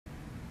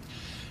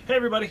Hey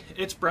everybody,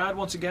 it's Brad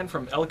once again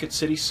from Ellicott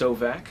City,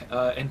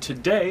 SOVAC, and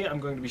today I'm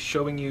going to be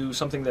showing you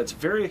something that's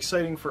very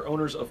exciting for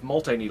owners of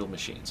multi-needle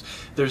machines.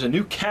 There's a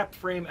new cap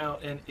frame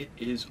out and it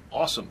is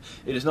awesome.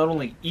 It is not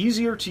only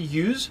easier to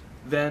use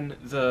than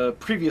the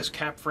previous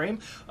cap frame,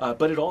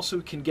 but it also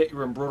can get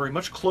your embroidery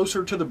much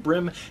closer to the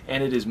brim,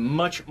 and it is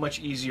much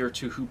easier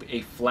to hoop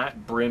a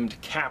flat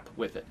brimmed cap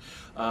with it.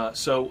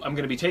 So I'm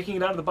going to be taking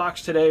it out of the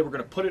box today. We're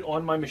going to put it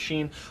on my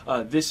machine.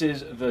 This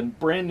is the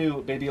brand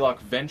new Baby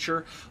Lock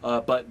Venture,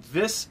 but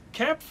this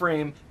cap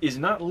frame is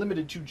not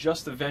limited to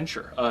just the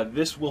Venture.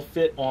 This will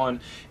fit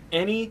on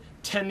any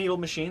 10 needle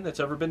machine that's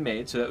ever been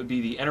made, so that would be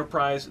the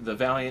Enterprise, the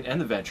Valiant, and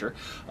the Venture.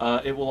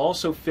 It will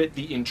also fit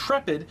the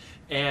Intrepid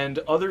and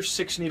other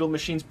 6 needle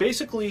machines.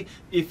 Basically,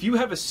 if you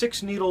have a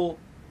 6 needle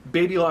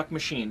Baby Lock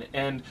machine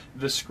and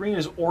the screen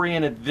is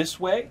oriented this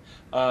way,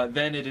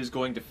 then it is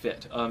going to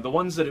fit. The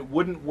ones that it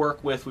wouldn't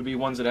work with would be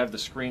ones that have the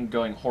screen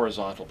going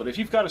horizontal. But if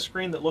you've got a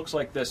screen that looks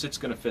like this, it's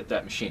going to fit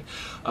that machine.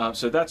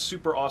 So that's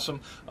super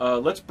awesome.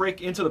 Let's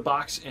break into the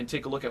box and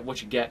take a look at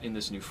what you get in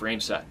this new frame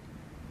set.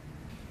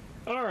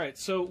 Alright,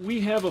 so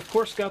we have of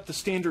course got the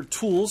standard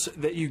tools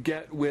that you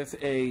get with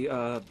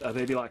a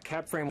Baby Lock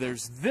cap frame.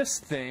 There's this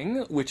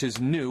thing, which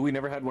is new. We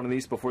never had one of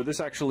these before. This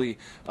actually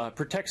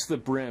protects the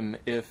brim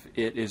if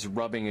it is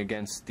rubbing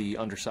against the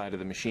underside of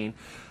the machine.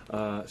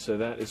 So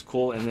that is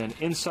cool. And then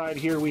inside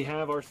here we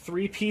have our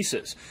 3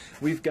 pieces.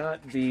 We've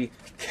got the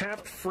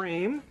cap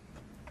frame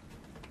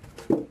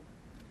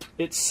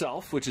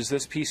itself, which is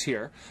this piece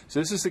here. So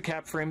this is the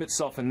cap frame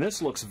itself, and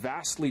this looks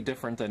vastly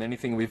different than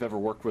anything we've ever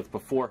worked with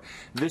before.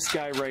 This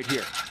guy right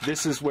here,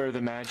 this is where the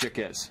magic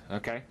is,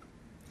 okay?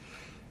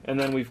 And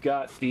then we've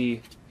got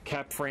the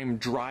cap frame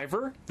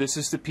driver. This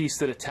is the piece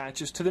that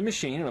attaches to the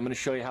machine, and I'm going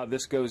to show you how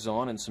this goes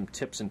on and some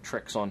tips and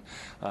tricks on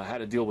how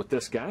to deal with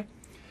this guy.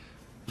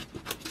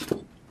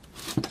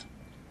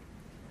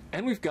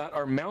 And we've got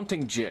our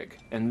mounting jig,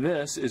 and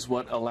this is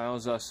what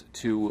allows us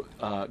to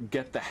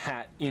get the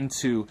hat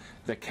into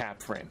the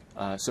cap frame.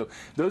 So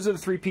those are the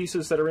 3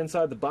 pieces that are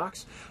inside the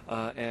box,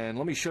 and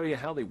let me show you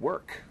how they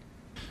work.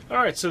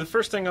 Alright, so the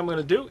first thing I'm going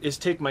to do is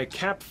take my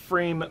cap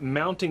frame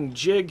mounting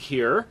jig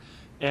here,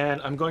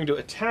 and I'm going to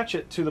attach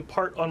it to the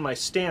part on my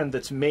stand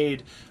that's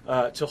made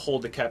to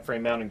hold the cap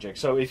frame mounting jig.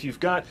 So if you've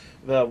got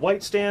the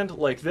white stand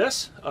like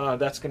this,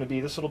 that's going to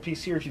be this little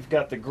piece here. If you've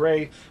got the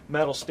gray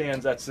metal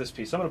stands, that's this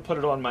piece. I'm going to put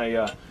it on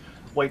my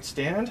white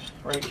stand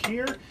right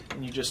here,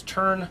 and you just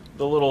turn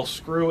the little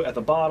screw at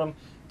the bottom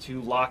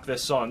to lock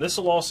this on. This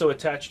will also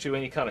attach to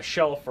any kind of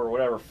shelf or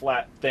whatever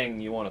flat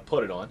thing you want to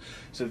put it on.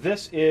 So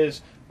this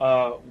is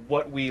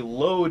what we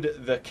load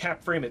the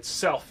cap frame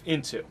itself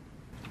into.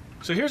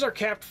 So here's our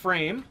capped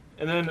frame,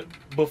 and then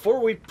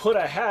before we put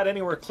a hat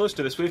anywhere close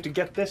to this, we have to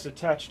get this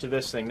attached to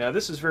this thing. Now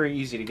this is very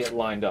easy to get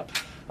lined up.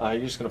 You're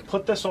just going to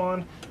put this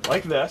on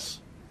like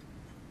this,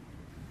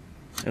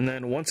 and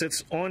then once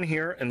it's on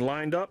here and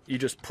lined up, you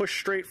just push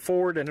straight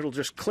forward and it'll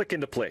just click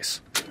into place.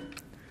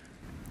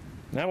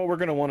 Now what we're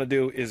going to want to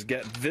do is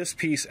get this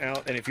piece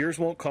out, and if yours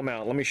won't come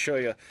out, let me show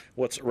you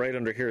what's right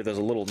under here. There's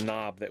a little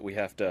knob that we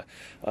have to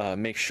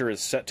make sure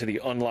is set to the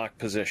unlock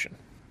position.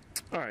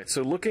 Alright,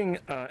 so looking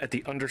at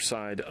the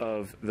underside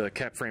of the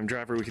cap frame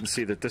driver, we can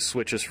see that this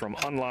switches from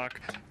unlock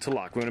to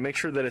lock. We want to make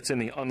sure that it's in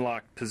the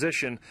unlocked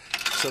position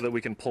so that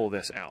we can pull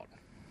this out.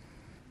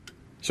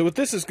 So what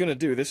this is going to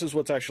do, this is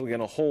what's actually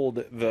going to hold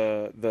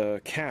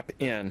the cap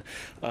in.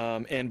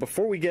 And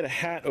before we get a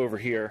hat over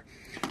here,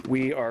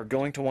 we are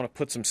going to want to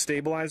put some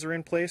stabilizer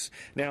in place.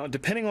 Now,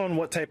 depending on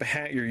what type of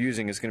hat you're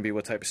using is going to be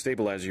what type of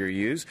stabilizer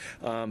you use.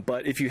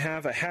 But if you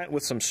have a hat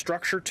with some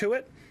structure to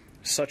it,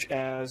 such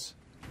as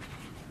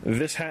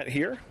this hat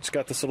here, it's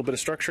got this little bit of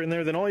structure in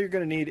there, then all you're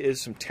going to need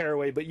is some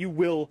tearaway, but you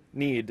will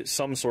need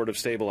some sort of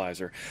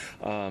stabilizer,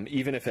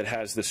 even if it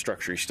has this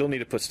structure. You still need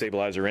to put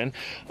stabilizer in.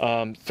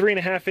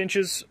 3.5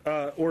 inches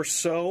or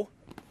so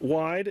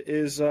wide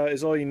is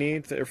all you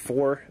need,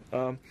 therefore.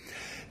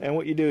 And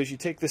what you do is you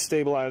take this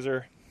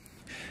stabilizer,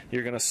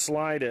 you're going to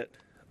slide it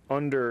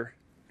under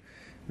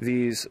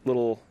these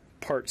little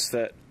parts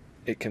that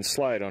it can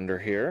slide under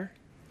here,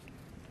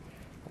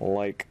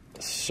 like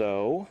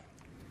so.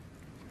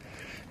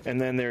 And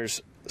then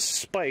there's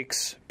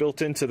spikes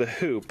built into the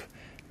hoop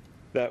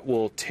that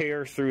will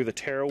tear through the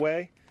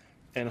tearaway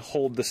and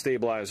hold the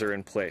stabilizer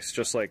in place,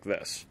 just like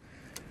this.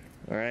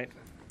 Alright?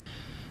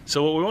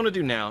 So what we want to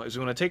do now is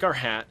we want to take our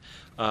hat,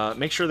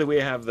 make sure that we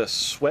have the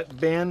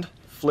sweatband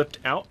flipped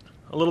out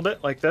a little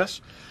bit, like this.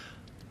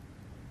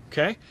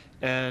 Okay?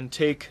 And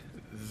take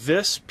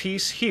this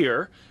piece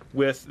here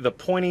with the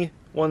pointy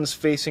ones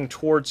facing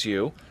towards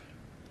you,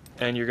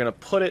 and you're going to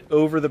put it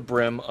over the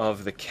brim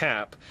of the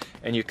cap,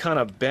 and you kind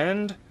of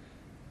bend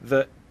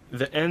the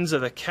ends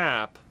of the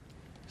cap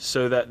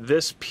so that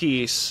this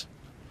piece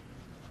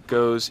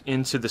goes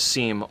into the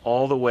seam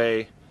all the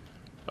way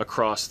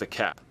across the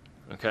cap.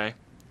 Okay?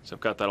 So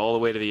I've got that all the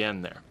way to the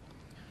end there.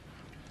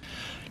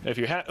 Now, if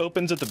your hat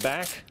opens at the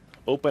back,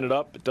 open it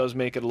up. It does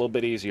make it a little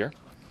bit easier.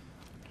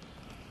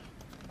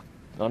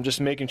 I'm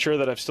just making sure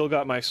that I've still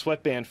got my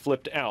sweatband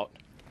flipped out.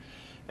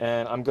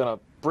 And I'm going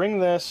to bring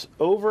this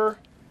over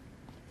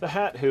the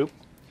hat hoop,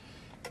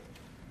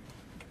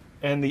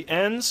 and the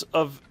ends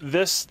of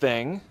this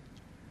thing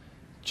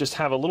just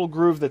have a little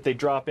groove that they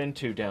drop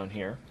into down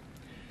here.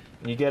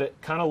 And you get it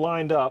kind of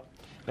lined up.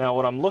 Now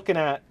what I'm looking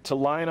at to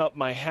line up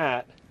my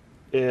hat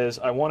is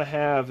I want to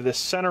have this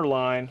center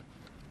line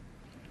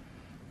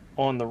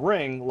on the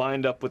ring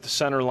lined up with the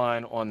center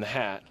line on the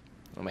hat.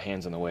 Oh, my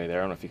hand's in the way there,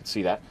 I don't know if you can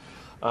see that.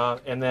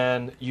 And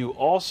then you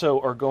also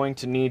are going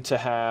to need to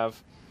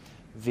have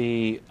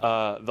the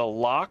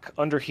lock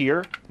under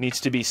here needs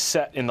to be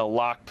set in the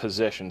lock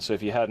position. So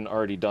if you hadn't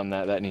already done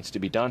that, that needs to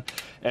be done.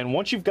 And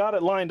once you've got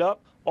it lined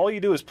up, all you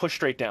do is push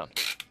straight down.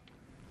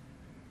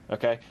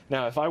 Okay,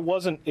 now if I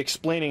wasn't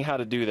explaining how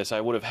to do this, I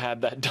would have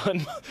had that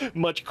done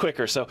much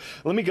quicker. So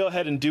let me go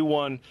ahead and do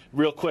one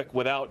real quick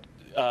without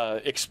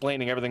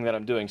explaining everything that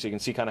I'm doing, so you can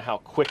see kind of how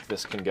quick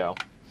this can go.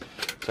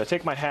 So I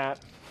take my hat,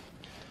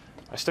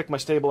 I stick my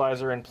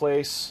stabilizer in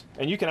place,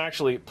 and you can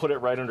actually put it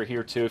right under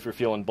here too if you're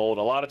feeling bold.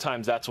 A lot of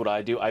times that's what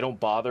I do. I don't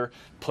bother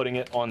putting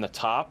it on the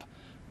top.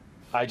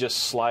 I just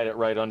slide it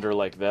right under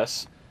like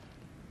this.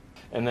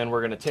 And then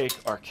we're going to take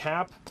our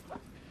cap,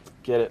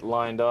 get it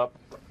lined up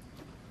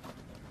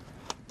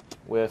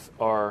with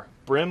our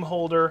brim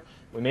holder.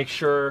 We make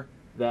sure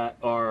that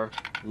our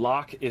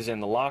lock is in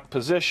the lock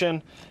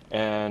position,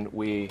 and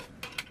we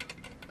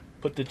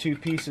put the two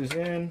pieces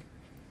in,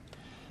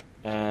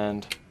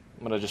 and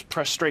I'm going to just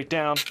press straight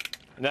down,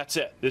 and that's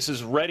it. This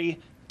is ready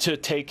to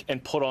take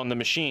and put on the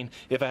machine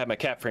if I have my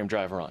cap frame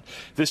driver on.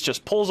 This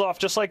just pulls off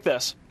just like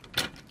this,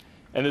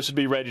 and this would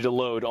be ready to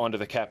load onto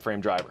the cap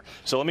frame driver.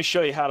 So let me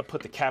show you how to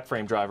put the cap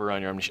frame driver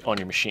on your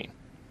machine.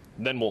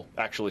 Then we'll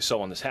actually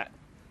sew on this hat.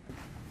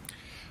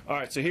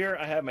 Alright, so here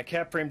I have my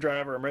cap frame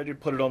driver. I'm ready to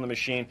put it on the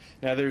machine.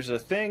 Now there's a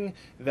thing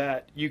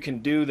that you can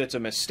do that's a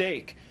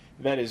mistake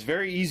that is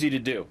very easy to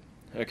do.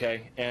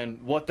 Okay,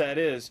 and what that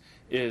is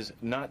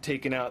not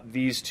taking out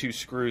these two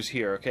screws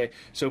here. Okay,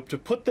 so to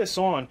put this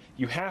on,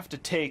 you have to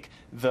take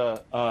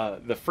the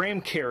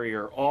frame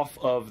carrier off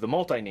of the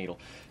multi-needle.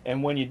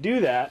 And when you do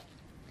that,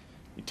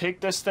 you take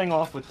this thing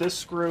off with this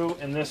screw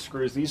and this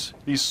screws.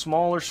 These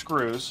smaller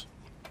screws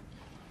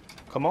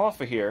come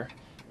off of here,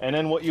 and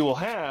then what you will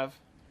have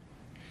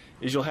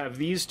is you'll have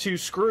these two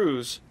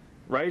screws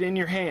right in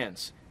your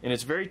hands. And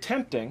it's very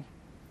tempting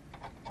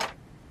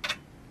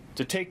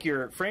to take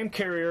your frame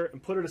carrier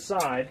and put it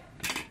aside,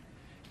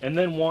 and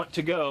then want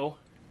to go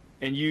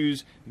and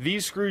use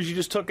these screws you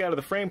just took out of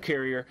the frame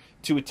carrier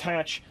to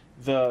attach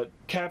the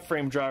cap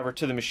frame driver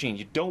to the machine.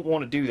 You don't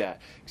want to do that,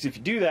 because if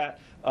you do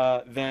that,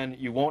 then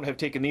you won't have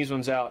taken these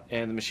ones out,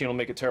 and the machine will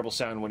make a terrible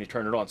sound when you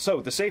turn it on.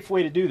 So the safe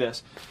way to do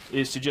this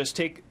is to just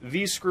take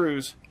these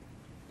screws,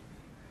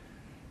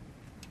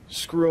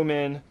 screw them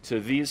in to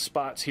these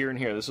spots here and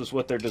here. This is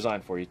what they're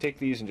designed for. You take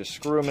these and just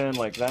screw them in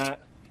like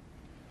that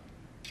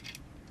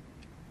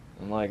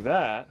and like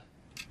that.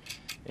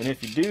 And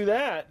if you do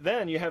that,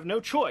 then you have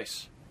no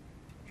choice.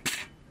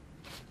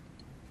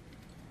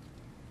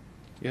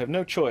 You have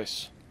no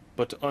choice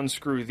but to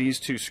unscrew these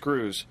two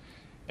screws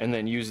and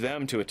then use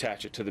them to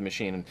attach it to the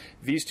machine. And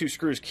these two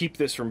screws keep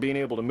this from being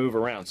able to move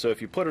around. So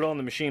if you put it on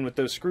the machine with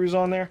those screws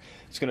on there,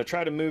 it's going to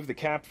try to move the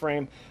cap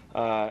frame,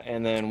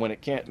 and then when it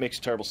can't, it makes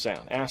a terrible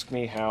sound. Ask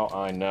me how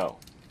I know.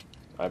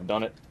 I've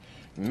done it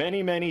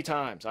many, many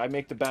times. I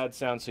make the bad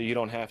sound so you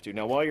don't have to.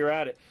 Now while you're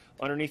at it,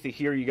 underneath it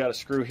here, you got a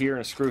screw here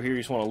and a screw here. You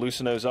just want to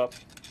loosen those up,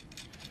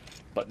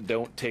 but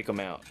don't take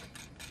them out.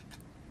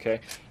 Okay,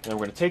 and we're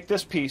going to take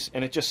this piece,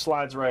 and it just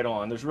slides right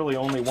on. There's really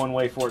only one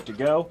way for it to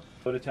go.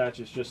 It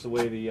attaches just the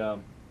way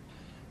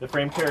the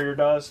frame carrier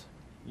does.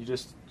 You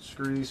just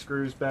screw these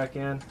screws back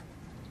in.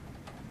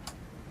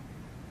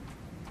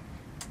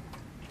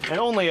 And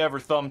only ever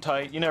thumb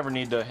tight. You never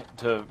need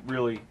to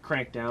really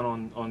crank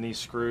down on these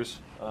screws.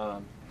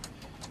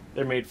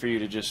 They're made for you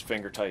to just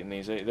finger tighten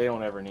these. They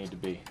don't ever need to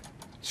be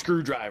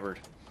screwdrivered.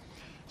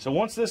 So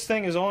once this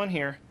thing is on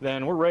here,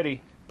 then we're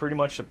ready pretty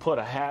much to put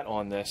a hat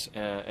on this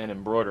and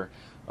embroider.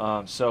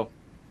 So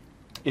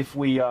if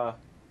we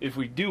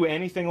do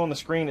anything on the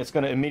screen, it's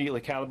going to immediately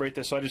calibrate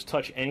this. So I just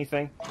touch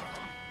anything,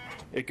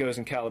 it goes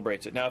and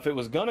calibrates it. Now if it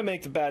was going to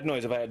make the bad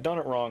noise, if I had done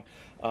it wrong,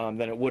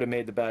 then it would have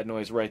made the bad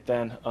noise right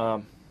then.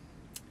 Oh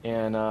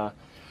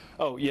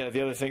yeah,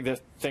 the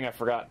thing I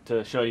forgot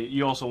to show you,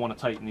 you also want to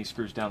tighten these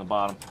screws down the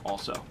bottom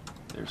also.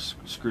 There's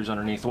screws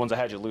underneath. The ones I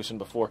had you loosened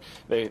before,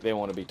 they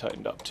want to be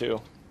tightened up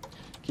too.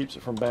 Keeps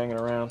it from banging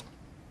around.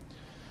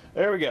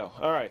 There we go.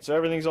 Alright, so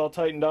everything's all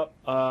tightened up.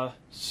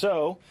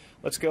 So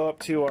let's go up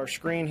to our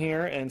screen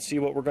here and see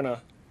what we're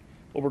gonna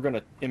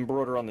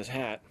embroider on this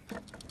hat.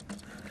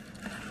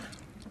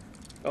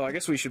 Oh, I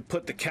guess we should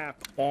put the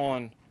cap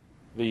on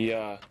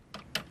the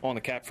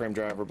cap frame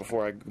driver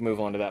before I move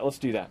on to that. Let's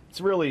do that.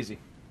 It's real easy.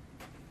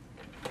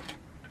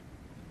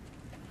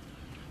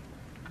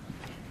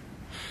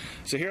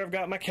 So here I've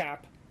got my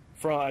cap.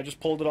 I just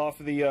pulled it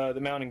off of the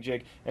mounting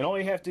jig, and all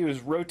you have to do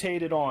is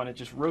rotate it on. It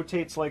just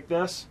rotates like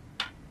this.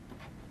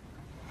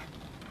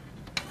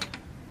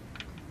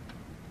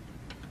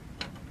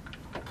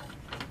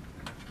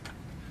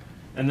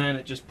 and then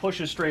it just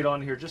pushes straight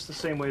on here just the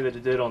same way that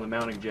it did on the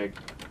mounting jig.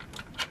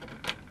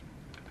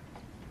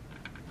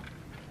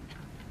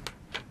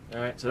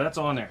 Alright, so that's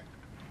on there.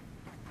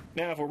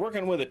 Now if we're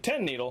working with a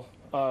 10 needle,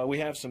 we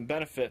have some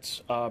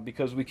benefits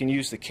because we can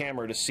use the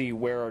camera to see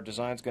where our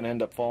design's going to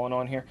end up falling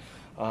on here.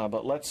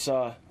 But let's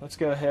go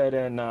ahead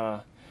and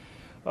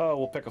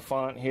we'll pick a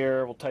font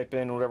here. We'll type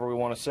in whatever we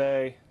want to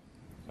say.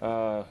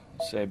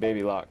 Say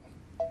Baby Lock.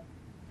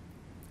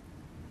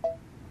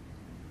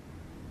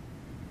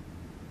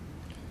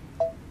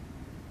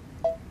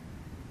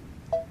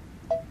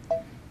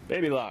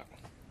 Baby Lock,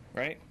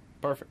 right?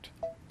 Perfect.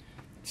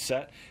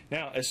 Set.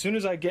 Now, as soon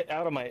as I get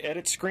out of my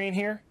edit screen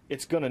here,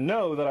 it's going to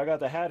know that I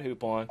got the hat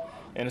hoop on,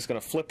 and it's going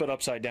to flip it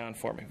upside down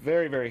for me.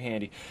 Very, very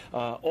handy.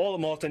 All the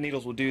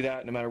multi-needles will do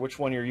that, no matter which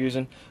one you're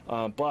using.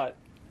 But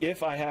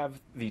if I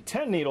have the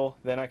 10 needle,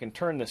 then I can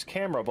turn this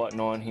camera button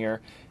on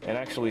here and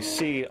actually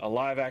see a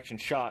live action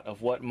shot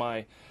of what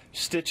my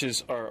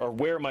stitches are, or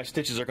where my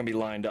stitches are going to be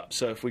lined up.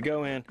 So if we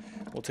go in,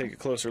 we'll take a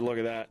closer look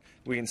at that.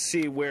 We can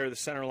see where the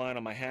center line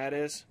on my hat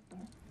is.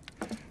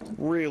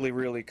 Really,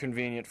 really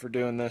convenient for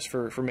doing this,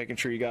 for making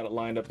sure you got it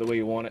lined up the way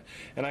you want it.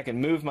 And I can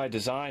move my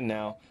design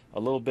now a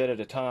little bit at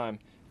a time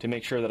to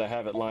make sure that I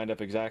have it lined up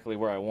exactly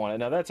where I want it.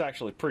 Now that's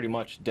actually pretty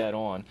much dead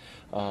on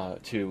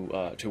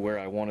to where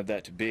I wanted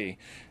that to be.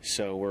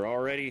 So we're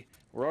already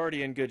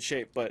in good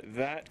shape, but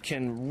that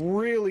can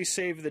really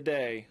save the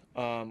day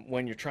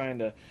when you're trying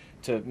to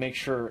make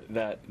sure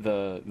that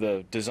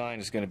the design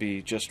is going to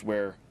be just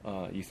where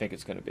you think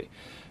it's going to be.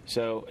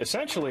 So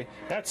essentially,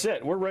 that's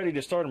it. We're ready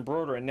to start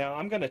embroidering. Now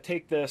I'm going to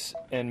take this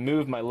and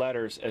move my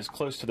letters as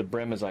close to the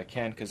brim as I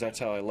can, because that's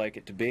how I like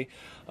it to be.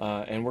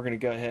 And we're going to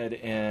go ahead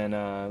and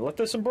let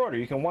this embroider.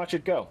 You can watch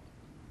it go.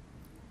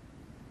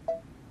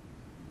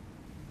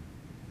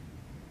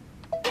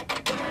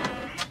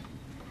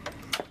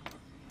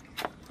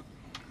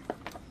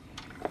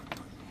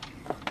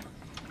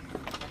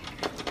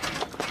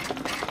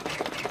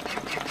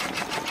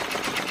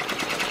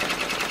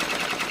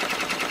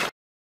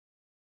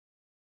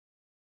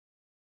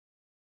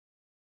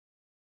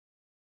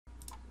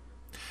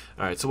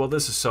 Alright, so while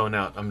this is sewn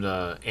out, I'm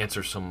going to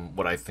answer some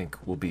what I think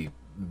will be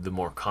the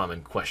more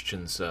common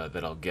questions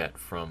that I'll get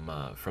from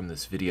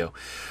this video.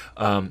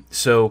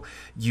 So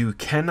you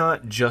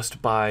cannot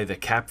just buy the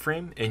cap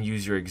frame and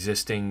use your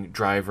existing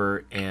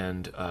driver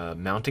and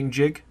mounting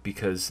jig,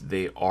 because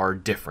they are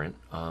different.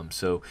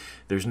 So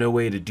there's no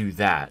way to do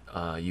that.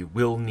 You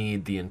will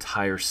need the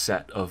entire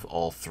set of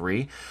all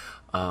three.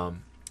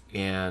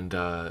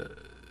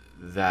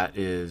 That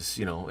is,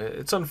 you know,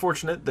 it's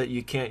unfortunate that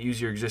you can't use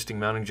your existing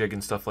mounting jig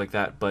and stuff like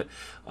that, but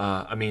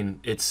I mean,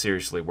 it's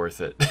seriously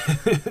worth it.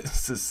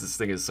 This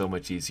thing is so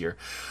much easier.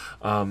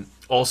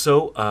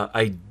 Also,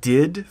 I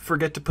did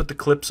forget to put the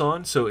clips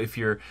on, so if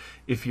you're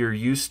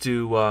used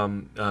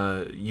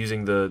to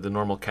using the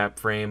normal cap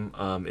frame,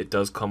 it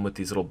does come with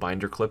these little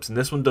binder clips, and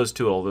this one does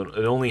too, although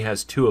it only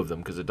has 2 of them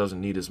because it doesn't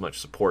need as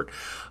much support.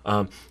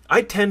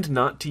 I tend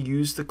not to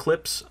use the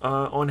clips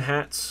on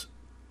hats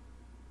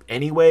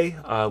anyway,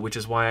 which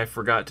is why I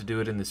forgot to do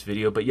it in this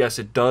video. But yes,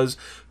 it does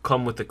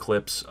come with the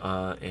clips,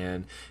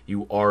 and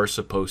you are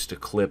supposed to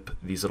clip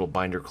these little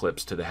binder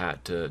clips to the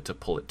hat to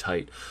pull it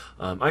tight.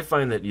 I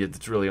find that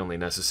it's really only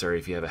necessary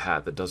if you have a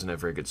hat that doesn't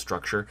have very good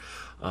structure.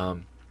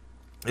 And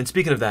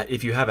speaking of that,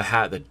 if you have a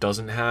hat that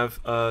doesn't have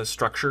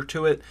structure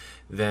to it,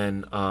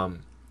 then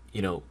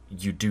you know,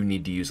 you do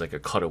need to use like a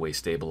cutaway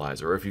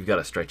stabilizer, or if you've got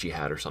a stretchy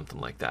hat or something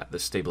like that, the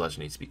stabilizer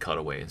needs to be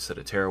cutaway instead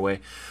of tearaway.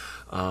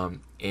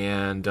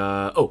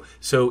 Oh,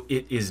 so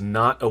it is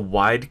not a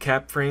wide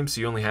cap frame,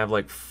 so you only have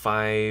like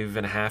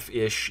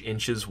 5.5-ish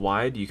inches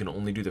wide. You can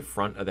only do the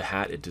front of the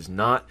hat. It does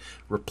not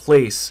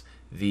replace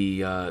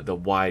the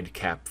wide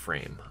cap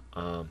frame.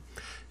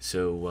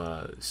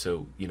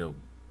 So you know,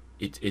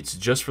 it's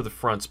just for the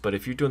fronts, but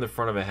if you're doing the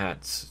front of a hat,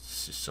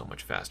 it's just so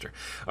much faster.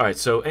 Alright,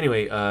 so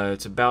anyway,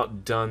 it's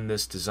about done,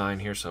 this design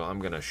here, so I'm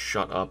going to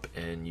shut up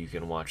and you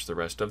can watch the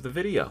rest of the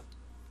video.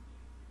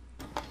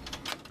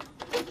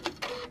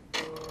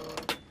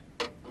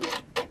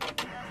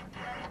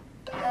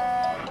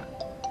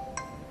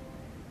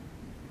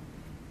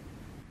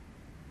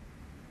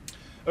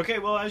 Okay,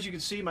 well, as you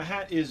can see, my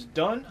hat is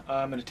done.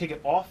 I'm going to take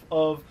it off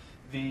of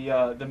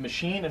the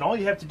machine, and all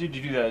you have to do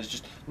that is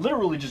just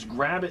literally just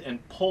grab it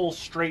and pull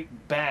straight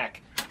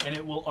back, and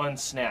it will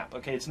unsnap.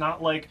 Okay, it's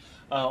not like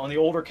on the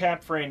older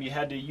cap frame you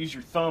had to use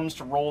your thumbs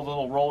to roll the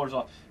little rollers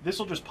off. This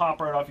will just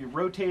pop right off. You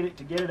rotate it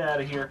to get it out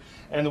of here,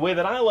 and the way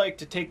that I like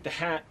to take the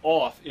hat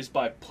off is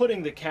by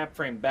putting the cap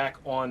frame back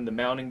on the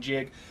mounting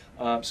jig.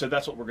 So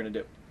that's what we're going to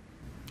do.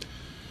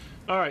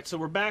 Alright, so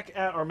we're back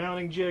at our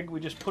mounting jig. We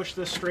just push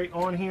this straight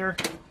on here,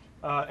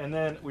 and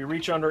then we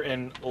reach under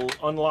and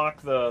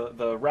unlock the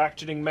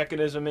ratcheting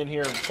mechanism in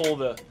here and pull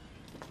the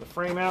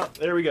frame out.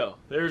 There we go.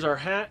 There's our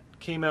hat.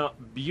 Came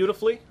out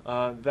beautifully.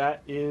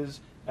 That is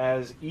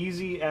as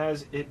easy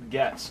as it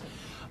gets.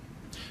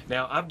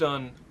 Now, I've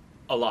done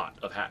a lot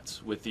of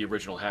hats with the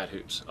original hat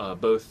hoops,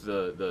 both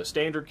the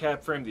standard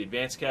cap frame, the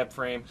advanced cap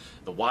frame,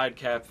 the wide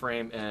cap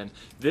frame, and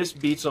this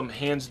beats them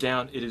hands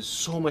down. It is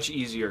so much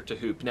easier to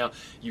hoop. Now,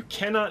 you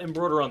cannot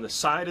embroider on the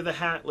side of the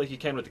hat like you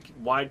can with the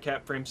wide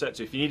cap frame set,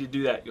 so if you need to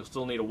do that, you'll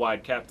still need a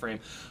wide cap frame.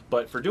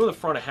 But for doing the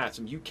front of hats,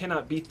 you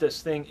cannot beat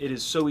this thing. It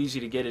is so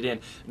easy to get it in.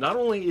 Not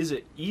only is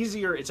it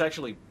easier, it's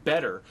actually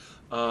better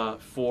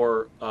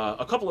for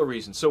a couple of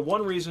reasons. So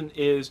one reason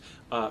is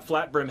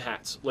flat brim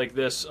hats like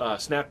this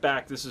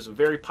snapback. This is a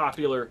very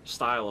popular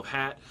style of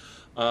hat,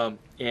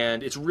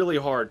 and it's really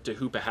hard to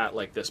hoop a hat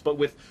like this. But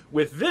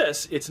with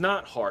this, it's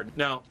not hard.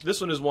 Now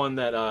this one is one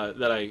that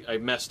I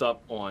messed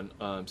up on,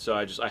 so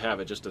I have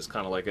it just as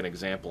kind of like an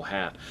example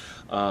hat.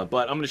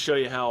 But I'm going to show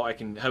you how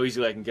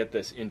easily I can get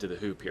this into the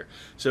hoop here.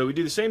 So we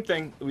do the same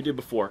thing that we did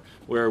before,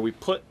 where we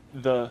put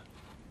the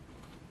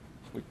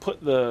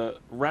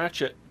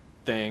ratchet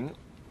thing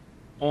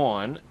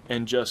on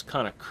and just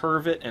kind of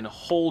curve it and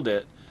hold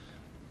it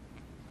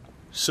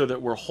so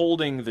that we're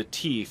holding the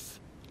teeth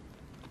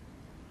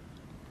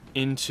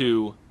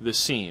into the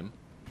seam.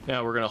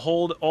 Now we're going to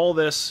hold all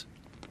this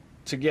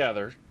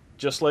together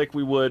just like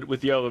we would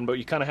with the other one, but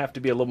you kind of have to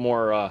be a little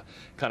more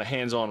kind of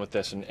hands-on with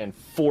this and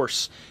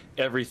force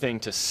everything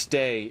to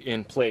stay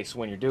in place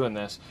when you're doing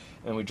this.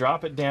 And we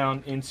drop it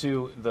down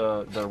into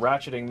the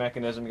ratcheting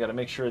mechanism. You got to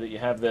make sure that you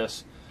have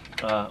this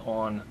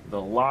on the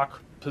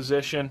lock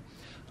position,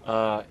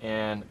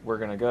 and we're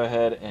going to go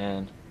ahead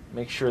and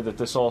make sure that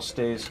this all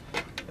stays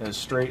as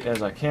straight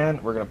as I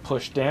can. We're going to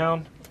push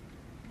down,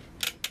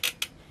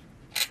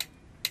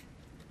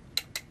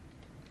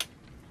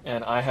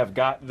 and I have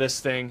got this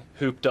thing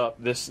hooped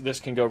up. This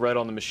can go right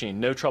on the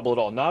machine, no trouble at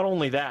all. Not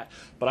only that,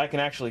 but I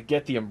can actually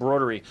get the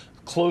embroidery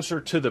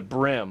closer to the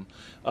brim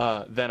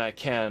than I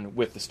can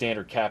with the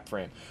standard cap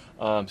frame.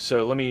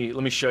 So let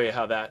me show you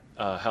how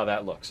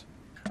that looks.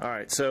 All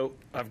right, so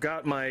I've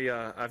got my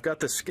I've got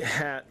this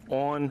hat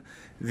on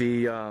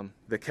the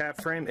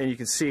cap frame, and you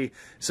can see,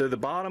 so the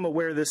bottom of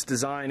where this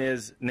design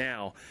is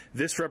now,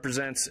 this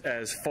represents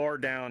as far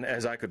down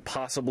as I could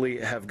possibly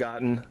have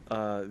gotten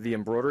the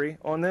embroidery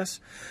on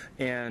this.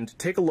 And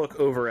take a look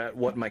over at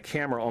what my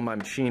camera on my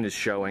machine is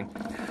showing.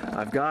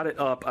 I've got it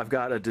up. I've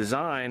got a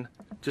design,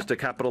 just a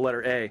capital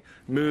letter A,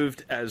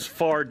 moved as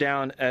far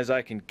down as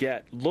I can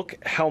get. Look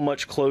how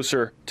much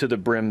closer to the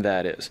brim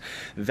that is.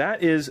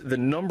 That is the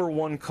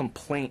 #1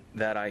 complaint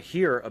that I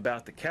hear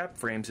about the cap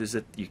frames, is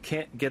that you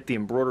can't get the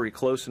embroidery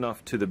close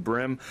enough to the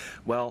brim.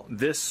 Well,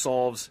 this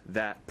solves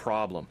that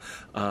problem.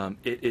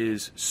 It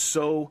is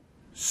so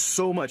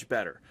much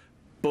better,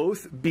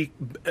 both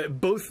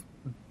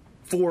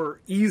for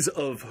ease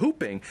of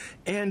hooping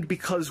and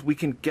because we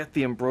can get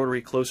the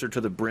embroidery closer to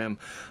the brim,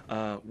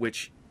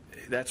 which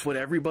that's what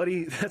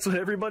everybody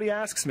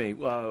asks me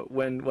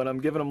when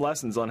I'm giving them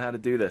lessons on how to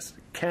do this.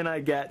 Can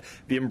I get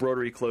the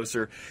embroidery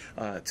closer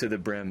to the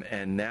brim?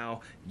 And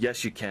now,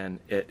 yes, you can.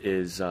 It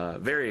is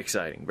very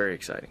exciting, very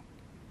exciting.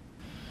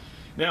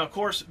 Now, of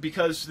course,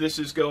 because this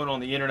is going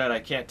on the internet, I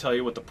can't tell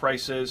you what the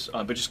price is,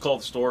 but just call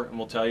the store and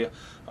we'll tell you.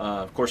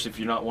 Of course, if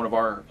you're not one of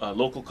our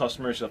local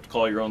customers, you have to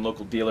call your own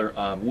local dealer.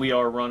 We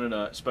are running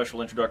a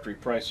special introductory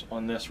price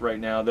on this right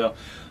now, though,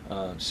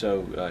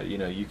 so you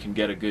know, you can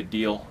get a good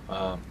deal.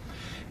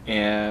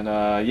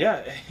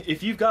 Yeah,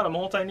 if you've got a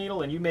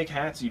multi-needle and you make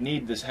hats, you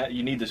need this hat,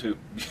 you need this hoop.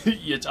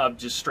 It's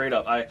just straight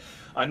up.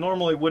 I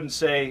normally wouldn't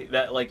say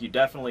that like you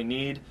definitely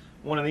need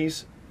one of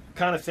these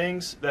kind of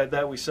things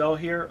that we sell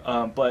here,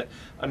 but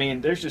I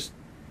mean, it's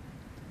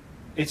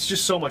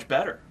just so much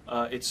better.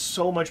 It's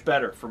so much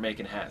better for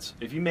making hats.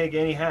 If you make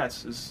any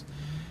hats,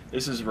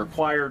 this is a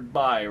required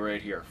buy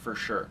right here for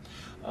sure.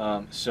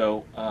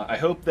 I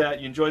hope that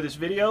you enjoyed this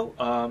video,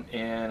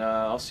 and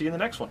I'll see you in the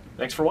next one.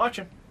 Thanks for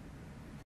watching.